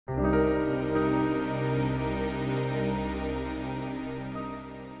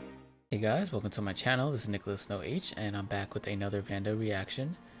guys, welcome to my channel. This is Nicholas Snow H, and I'm back with another Vannda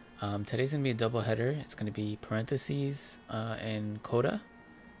reaction. Today's gonna be a double header. It's gonna be Parentheses and CODA.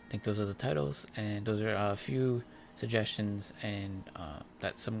 I think those are the titles, and those are a few suggestions and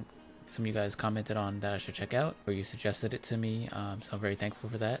that some of you guys commented on that I should check out, or you suggested it to me. So I'm very thankful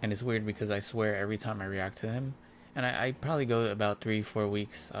for that. And it's weird because I swear every time I react to him, and I probably go about 3-4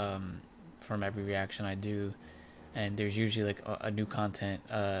 weeks from every reaction I do. And there's usually like a new content,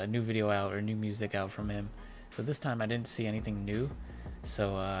 a new video out or new music out from him. So this time I didn't see anything new,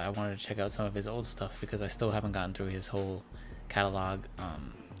 so I wanted to check out some of his old stuff because I still haven't gotten through his whole catalog.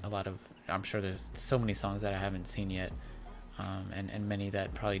 I'm sure there's so many songs that I haven't seen yet, and many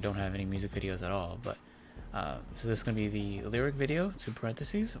that probably don't have any music videos at all. But so this is gonna be the lyric video to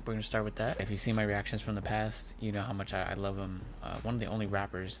Parentheses. We're gonna start with that. If you see my reactions from the past, you know how much I love him. One of the only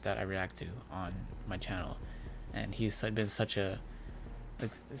rappers that I react to on my channel. And he's been such a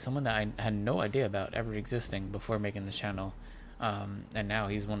someone that I had no idea about ever existing before making this channel, and now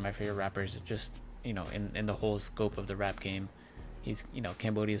he's one of my favorite rappers. Just in the whole scope of the rap game, he's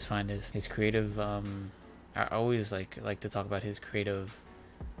Cambodia's finest. His creative, I always like to talk about his creative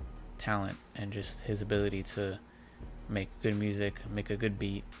talent and just his ability to make good music, make a good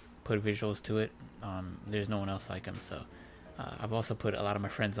beat, put visuals to it. There's no one else like him. So. I've also put a lot of my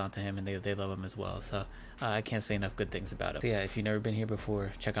friends onto him, and they love him as well. So I can't say enough good things about him. So yeah, if you've never been here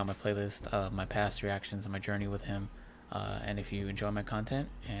before, check out my playlist, my past reactions and my journey with him. And if you enjoy my content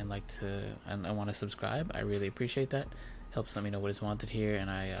and want to subscribe, I really appreciate that. Helps let me know what is wanted here, and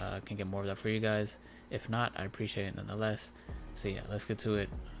I can get more of that for you guys. If not, I appreciate it nonetheless. So yeah, let's get to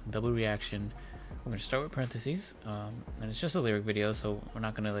it. Double reaction. We're gonna start with Parentheses, and it's just a lyric video, so we're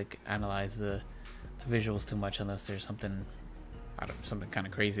not gonna analyze the visuals too much unless there's something kind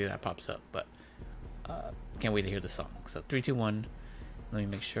of crazy that pops up. But can't wait to hear the song. So 3, 2, 1. Let me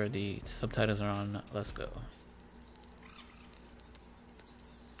make sure the subtitles are on. Let's go.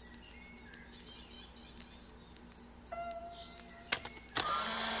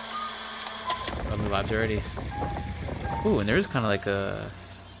 Love the vibes already. Ooh, and there is kind of like a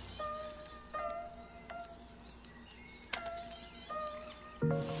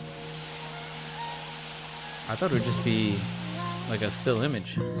I thought it would just be like a still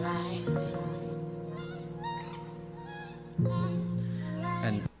image.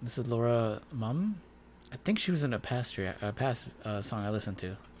 And this is Laura Mum. I think she was in a past song I listened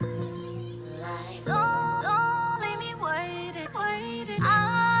to.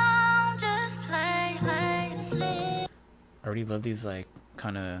 I already love these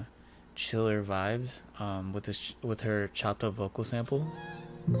kind of chiller vibes with her chopped up vocal sample.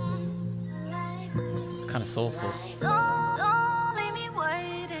 Kind of soulful.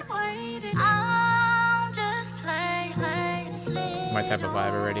 My type of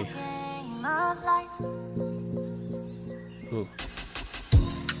vibe already. Ooh.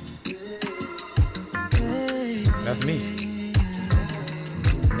 That's me.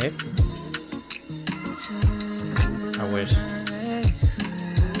 Nick. I wish.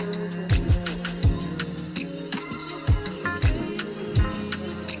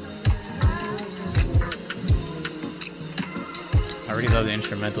 I already love the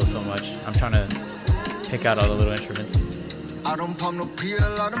instrumental so much. I'm trying to pick out all the little instruments. I don't pop no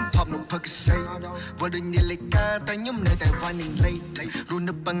pill, I don't pop no Percocet. What in your liquor, then you know that running late. Run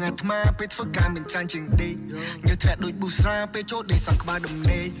the bang at my pit for coming changing day. You try to boost ramp, pay your days, talk about the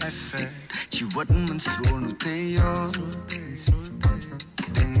maid. I said, she wouldn't slow no tail.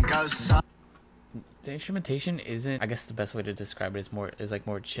 The instrumentation isn't, I guess the best way to describe it is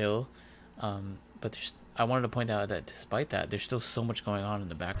more chill. But I wanted to point out that despite that, there's still so much going on in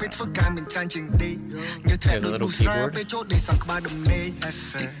the background. Yeah, the little keyboard. These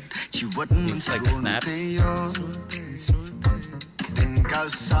snaps.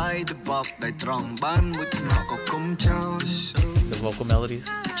 The vocal melodies.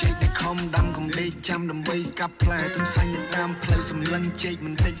 They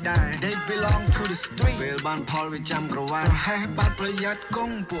belong to the street.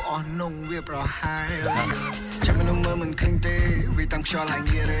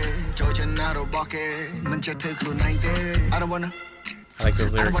 I like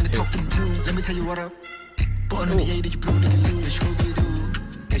those lyrics too. Let me tell you what up.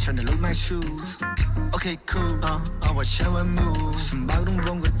 Trying to look my shoes. Okay, cool. I was showing moves. Some bao đông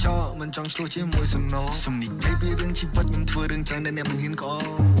rong gật cho mình trong slow chia môi sầm nó. Some need baby đừng chỉ vật nhưng thua đừng chẳng nên em mình hiên có.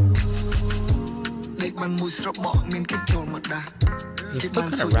 Để ban mùi sọc bỏ miền kết trồn một đà. He's still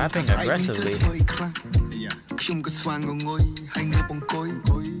kind of rapping aggressively.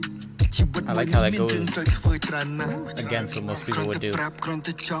 I like how that goes against what most people would do. I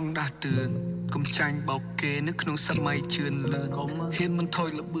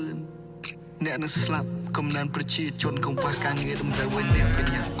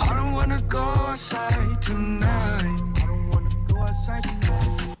don't wanna go outside tonight.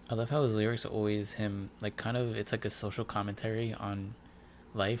 I love how his lyrics are always him, like, kind of, it's like a social commentary on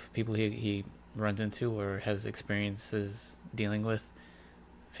life, people he runs into or has experiences dealing with,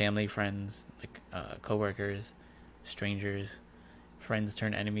 family, friends, like co-workers, strangers, friends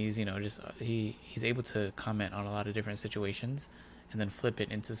turn enemies, you know, just he's able to comment on a lot of different situations and then flip it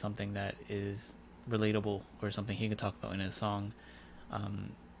into something that is relatable or something he could talk about in his song,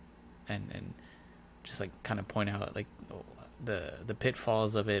 and just like kind of point out like the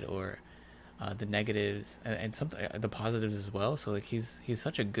pitfalls of it, or the negatives and something, the positives as well. So like he's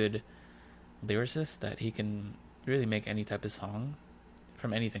such a good lyricist that he can really make any type of song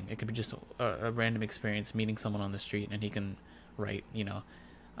from anything. It could be just a random experience, meeting someone on the street, and he can write, you know,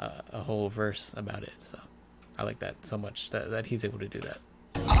 a whole verse about it. So I like that so much that he's able to do that.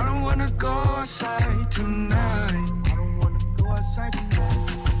 I don't wanna go outside tonight. I don't wanna go outside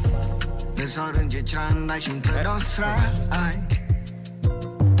tonight. There's all in your trying like you don't try.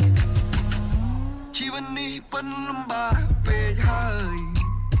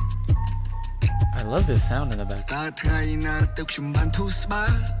 I love this sound in the back.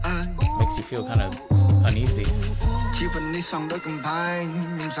 Makes you feel kind of uneasy.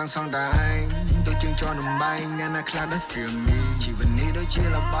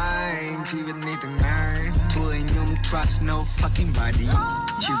 Trust no fucking body.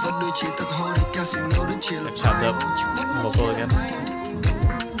 Chopped up vocal again.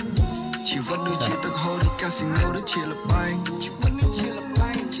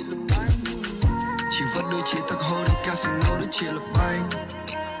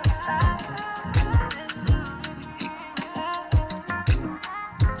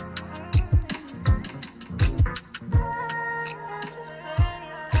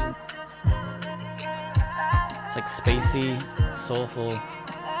 It's like spacey, soulful,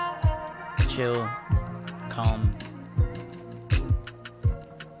 chill, calm.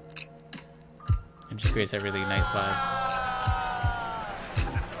 It just creates that really nice vibe.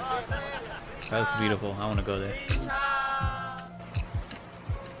 That's beautiful. I want to go there.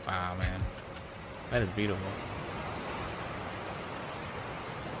 Wow, man. That is beautiful.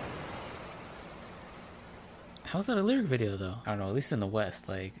 How's that a lyric video though? I don't know, at least in the West,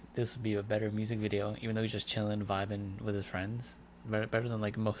 like this would be a better music video, even though he's just chilling, vibing with his friends. Better than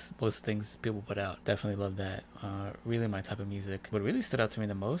like most things people put out. Definitely love that. Really my type of music. What really stood out to me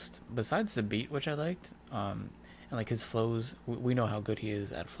the most, besides the beat, which I liked, and like his flows, we know how good he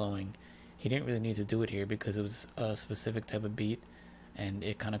is at flowing. He didn't really need to do it here because it was a specific type of beat and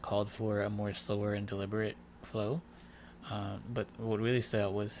it kind of called for a more slower and deliberate flow. But what really stood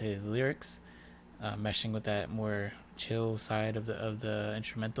out was his lyrics, meshing with that more chill side of the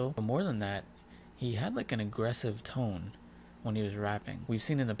instrumental. But more than that, he had like an aggressive tone when he was rapping. We've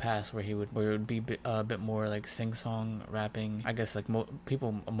seen in the past where it would be a bit more like sing-song rapping. I guess like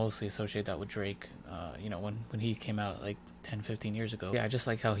people mostly associate that with Drake, you know, when he came out like 10-15 years ago. Yeah, I just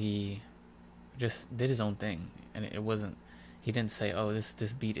like how he just did his own thing, and it wasn't, he didn't say, oh, this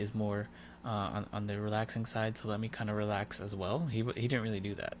beat is more on the relaxing side, so let me kind of relax as well. He didn't really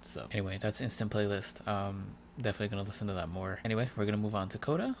do that. So anyway, that's Instant Playlist. Definitely gonna listen to that more. Anyway, we're gonna move on to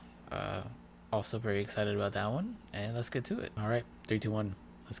CODA. Also very excited about that one, and let's get to it. All right, 3, 2, 1,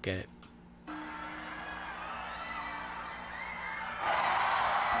 let's get it.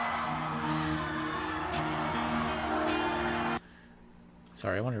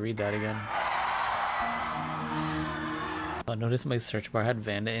 Sorry, I want to read that again. I noticed my search bar had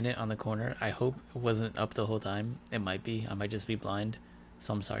Vannda in it on the corner. I hope it wasn't up the whole time. It might be. I might just be blind,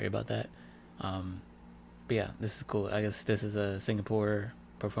 so I'm sorry about that. But yeah, this is cool. I guess this is a Singapore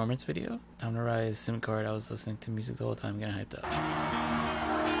performance video. Time to rise, SIM card. I was listening to music the whole time, getting hyped up.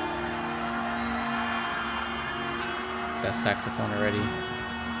 That saxophone already.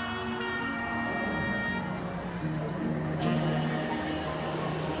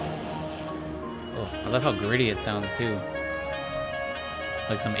 Oh, I love how gritty it sounds too.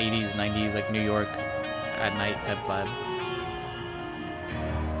 Like some 80s, 90s, like New York at night type vibe.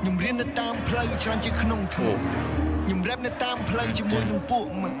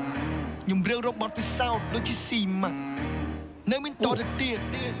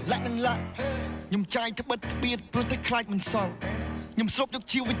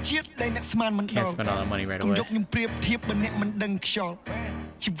 Can't spend all that money right away.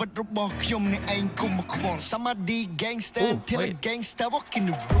 Ooh, wait.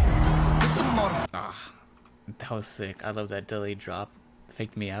 Ah, that was sick. I love that delayed drop.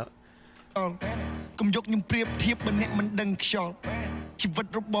 Faked me out. កុំយកខ្ញុំប្រៀបធៀបបើអ្នកមិនដឹងខ្យល់ជីវិត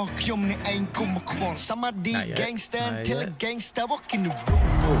របស់ខ្ញុំអ្នកឯងគុំមកខ្វល់ Somebody gangster till a gangster walk in the room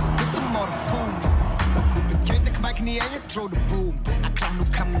This is more boom គូបច្ចេកតែក្បែរគ្នាឯង throw the boom អាខ្លះនោះ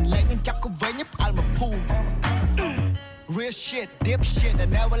ខំលែងចាប់ក៏វិញផ្អើលមកភូមិ Real shit deep shit I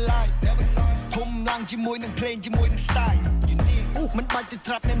never lie ធំឡើងជាមួយនឹងភ្លេងជាមួយនឹង style មិនបាច់ទៅ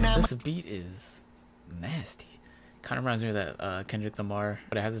ត្រាប់អ្នកណា This beat is nasty. Kind of reminds me of that Kendrick Lamar,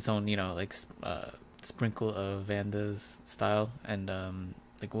 but it has its own, you know, like sprinkle of Vanda's style and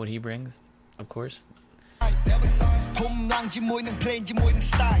like what he brings, of course. ធំឡើងជាមួយនឹងភ្លេងជាមួយនឹង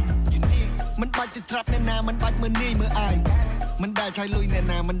style មិនបាច់ទៅត្រាប់អ្នកណាមិនបាច់មើលនាយមើលអាយមិនដែលឆៃលុយអ្នក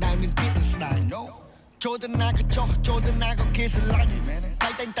ណាមិនដែលមានពាក្យទៅស្ដាយ ចូលទៅណាក៏ចោះចូលទៅណាក៏គេស្រឡាញ់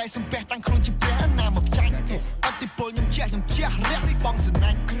តែតែសំពះតាំងខ្លួនជាព្រះណាមកចាញ់អតិពលខ្ញុំជះរះបងស្នា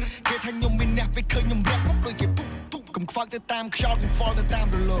ញ់គេថាខ្ញុំមានអ្នកពេលឃើញខ្ញុំរះមកដូចគេពុកកុំខ្វល់ទៅតាមខ្យល់កុំខ្វល់ទៅតាម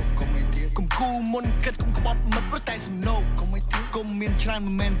រលកកុំអីទៀតកុំគូមុនគិតកុំក្បត់មិត្តព្រោះតែសំណោកកុំអីទៀតកុំមានច្រើន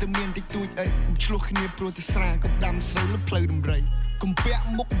មិនមែនតែមានតិចតួចអីកុំឆ្លោះគ្នាព្រោះតែស្រាកុំដាំស្រូវលើផ្លូវដំរីកុំពាក់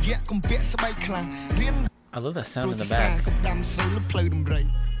មុខយៈកុំពាក់ស្បែកខ្លាំងរៀន I love that sound in the back. កុំដាំស្រូវលើផ្លូវដំរី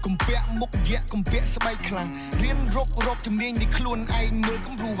កុំពាក់មុខយៈកុំពាក់ស្បែកខ្លាំងរៀនរកជំនាញនៃខ្លួនឯងមើល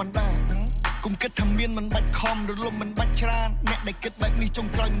គំរូវ៉ាន់ដាកុំគិតថាមានមិនបាច់ខំរលំមិនបាច់ច្រើនអ្នកដែលគិតបែបនេះចុង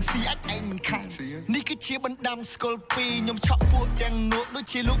ក្រោយនឹងស៊ីអាចឯងមិនខាននេះគឺជាបណ្ដាំស្គល់ពីរខ្ញុំឆក់ពួកទាំងនោះដូច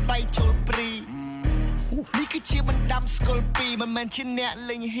ជាលោកដៃចូលព្រីនេះគឺជាបណ្ដាំស្គល់ពីរមិនមែនជាអ្នក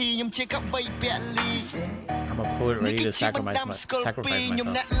លេងហ៊ីខ្ញុំជាកវីពលី I'm a poet ready to sacrifice myself. ខ្ញុំ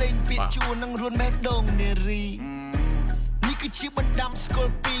អ្នកលេងពាក្យជួននឹងរួនបេះដូងនារីនេះគឺជាបណ្ដាំស្គ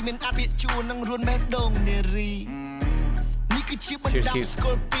ល់ពីរមានអត្ថពាក្យជួននឹងរួនបេះដូងនារីនេះគឺជាបណ្ដាំស្គ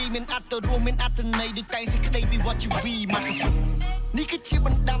ល់ពីរមានអត្ថរួមមានអត្ថន័យដូចតែសេចក្តីពីវត្តជីវីមកនេះគឺជាប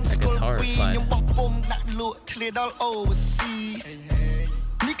ណ្ដាំស្គល់ពីរខ្ញុំបោះពុំដាក់លក់ធ្លាដល់ overseas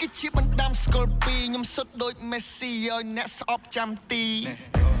នេះគឺជាបណ្ដាំស្គល់ពីរខ្ញុំសុទ្ធដូច Messi ឲ្យអ្នកស្អប់ចាំទី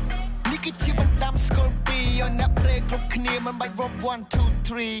នេះគឺជាបណ្ដាំស្គល់ពីរឲ្យអ្នកព្រែគ្រប់គ្នាមិនបាច់ rob 1 2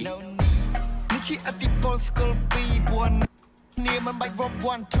 3 នេះជាអតិពលស្គល់ពីរ4គ្នាមិនបាច់ rob 1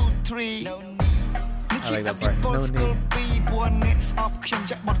 2 3 នេះជាអតិពលស្គល់ពីរ4អ្នកស្អប់ខ្ញុំ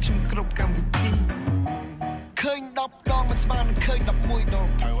ចាក់បត់ខ្ញុំគ្រប់កម្មវិធីឃើញ10ដងមិនស្មើនឹងឃើញ11ដង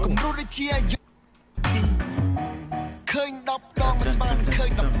គំរូដូចជាឃើញ10ដងមិនស្មើនឹងឃើញ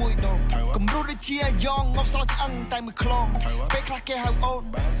11ដងគំរូដូចជាយ៉ងងប់សឆ្អឹងតែមួយខ្លងពេលខ្លះគេហៅអូន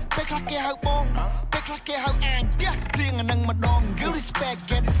ពេលខ្លះគេហៅបងពេលខ្លះគេហៅអាយផ្ទះភ្លៀងអានឹងម្ដង Give respect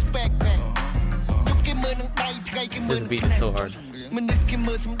get respect man យប់គេមើលនឹងដៃថ្ងៃគេមើលមនុស្សគេ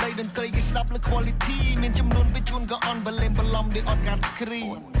មើលសំដីតន្ត្រីគេស្ដាប់លើ quality មានចំនួនពេលជួនក៏អន់បលេមបឡំដូចអត់កាត់គ្រី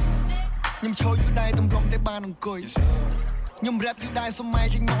ខ្ញុំឈរយូរដែរទម្រាំតែបានអង្គុយខ្ញុំ rap យូរដែរសម័យ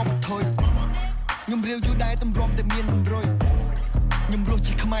ចេញមកបថុយខ្ញុំរាវយូរដែរទម្រាំតែមានតម្រុយខ្ញុំរស់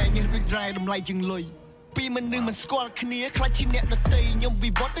ជាខ្មែរញើសដូចរ៉ែតម្លៃជាងលុយពីមនុស្សមិនស្គាល់គ្នាខ្លាចជាអ្នកដតីខ្ញុំ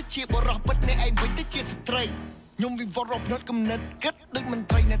វិវត្តទៅជាបរិសុទ្ធពិតអ្នកឯងវិញទៅជាស្ត្រីខ្ញុំវិវត្តរកផ្នត់គំនិតគិតដូចមន្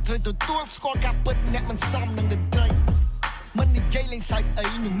ត្រីអ្នកត្រូវទទួលស្គាល់ការពិតអ្នកមិនសមនឹងតន្ត្រីមិននិយាយលេងសើចអី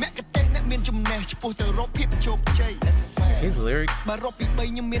ខ្ញុំមាក់កទេសអ្នកមានចំណេះឆ្ពោះទៅរកភាពជោគជ័យ His lyrics បើរកពី3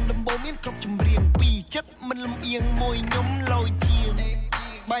ខ្ញុំមានដំបូងមានគ្រប់ចម្រៀងពីចិត្តមិនលំអៀងមួយខ្ញុំលយជាង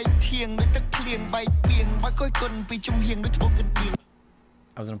បែកធៀងដូចទឹកភ្លៀងបែកពីងបើកុយគុណពីជំហៀងដូចធ្វើកិនទៀង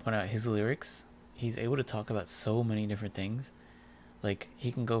I was gonna point out his lyrics. He's able to talk about so many different things. Like he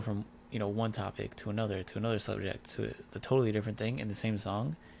can go from, you know, one topic to another subject to a totally different thing in the same song,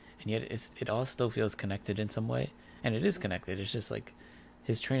 and yet it all still feels connected in some way. And it is connected. It's just like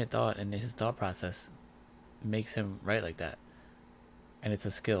his train of thought and his thought process makes him write like that. And it's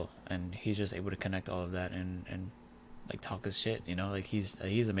a skill, and he's just able to connect all of that and like talk his shit, you know, like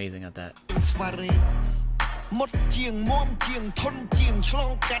he's amazing at that.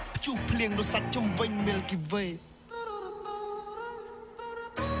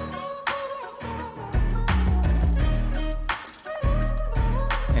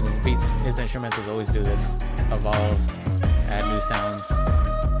 And his beats, his instrumentals always do this. Evolve, add new sounds.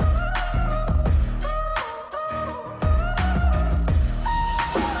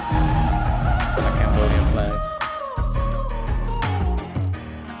 A Cambodian flag.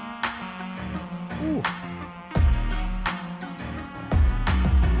 Ooh.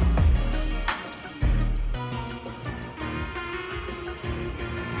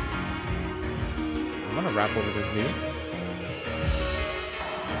 I'm gonna rap over this beat.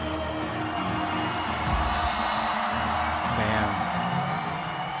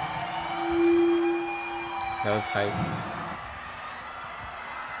 That looks hype.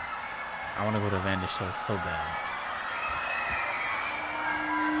 I want to go to Vannda show so bad.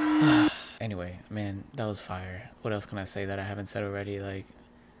 Anyway, man, that was fire. What else can I say that I haven't said already? Like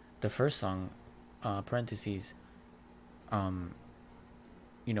the first song, Parentheses, um,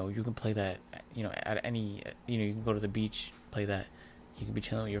 you can play that, at any, you can go to the beach, play that. You can be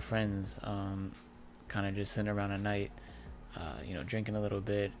chilling with your friends, kind of just sitting around at night, drinking a little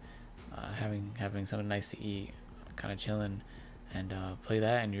bit, having something nice to eat, kind of chilling, and play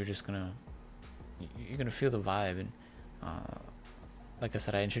that, and you're gonna feel the vibe. And like I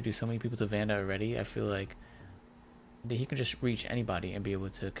said, I introduced so many people to Vannda already. I feel like that he can just reach anybody and be able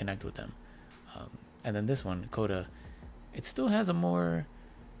to connect with them. And then this one, CODA, it still has a more,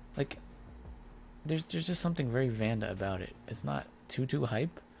 like, there's just something very Vannda about it. It's not too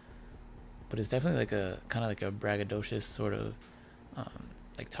hype, but it's definitely like a kind of like a braggadocious sort of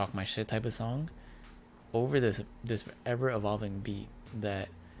like talk my shit type of song over this ever evolving beat that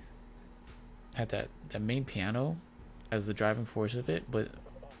had that main piano as the driving force of it, but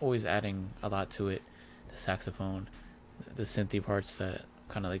always adding a lot to it. The saxophone, the synthy parts that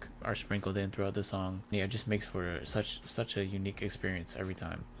kind of like are sprinkled in throughout the song. Yeah, it just makes for such a unique experience every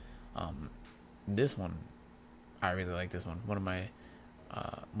time. This one, I really like this one. One of my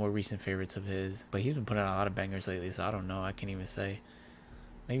more recent favorites of his. But he's been putting out a lot of bangers lately, so I don't know. I can't even say.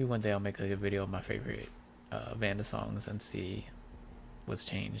 Maybe one day I'll make like a video of my favorite Vannda songs and see what's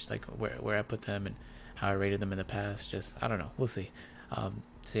changed, like where I put them and how I rated them in the past. Just, I don't know, we'll see. So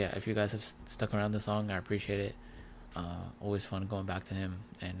yeah, if you guys have stuck around the song, I appreciate it. Always fun going back to him,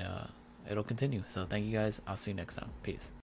 and it'll continue. So thank you guys. I'll see you next time. Peace.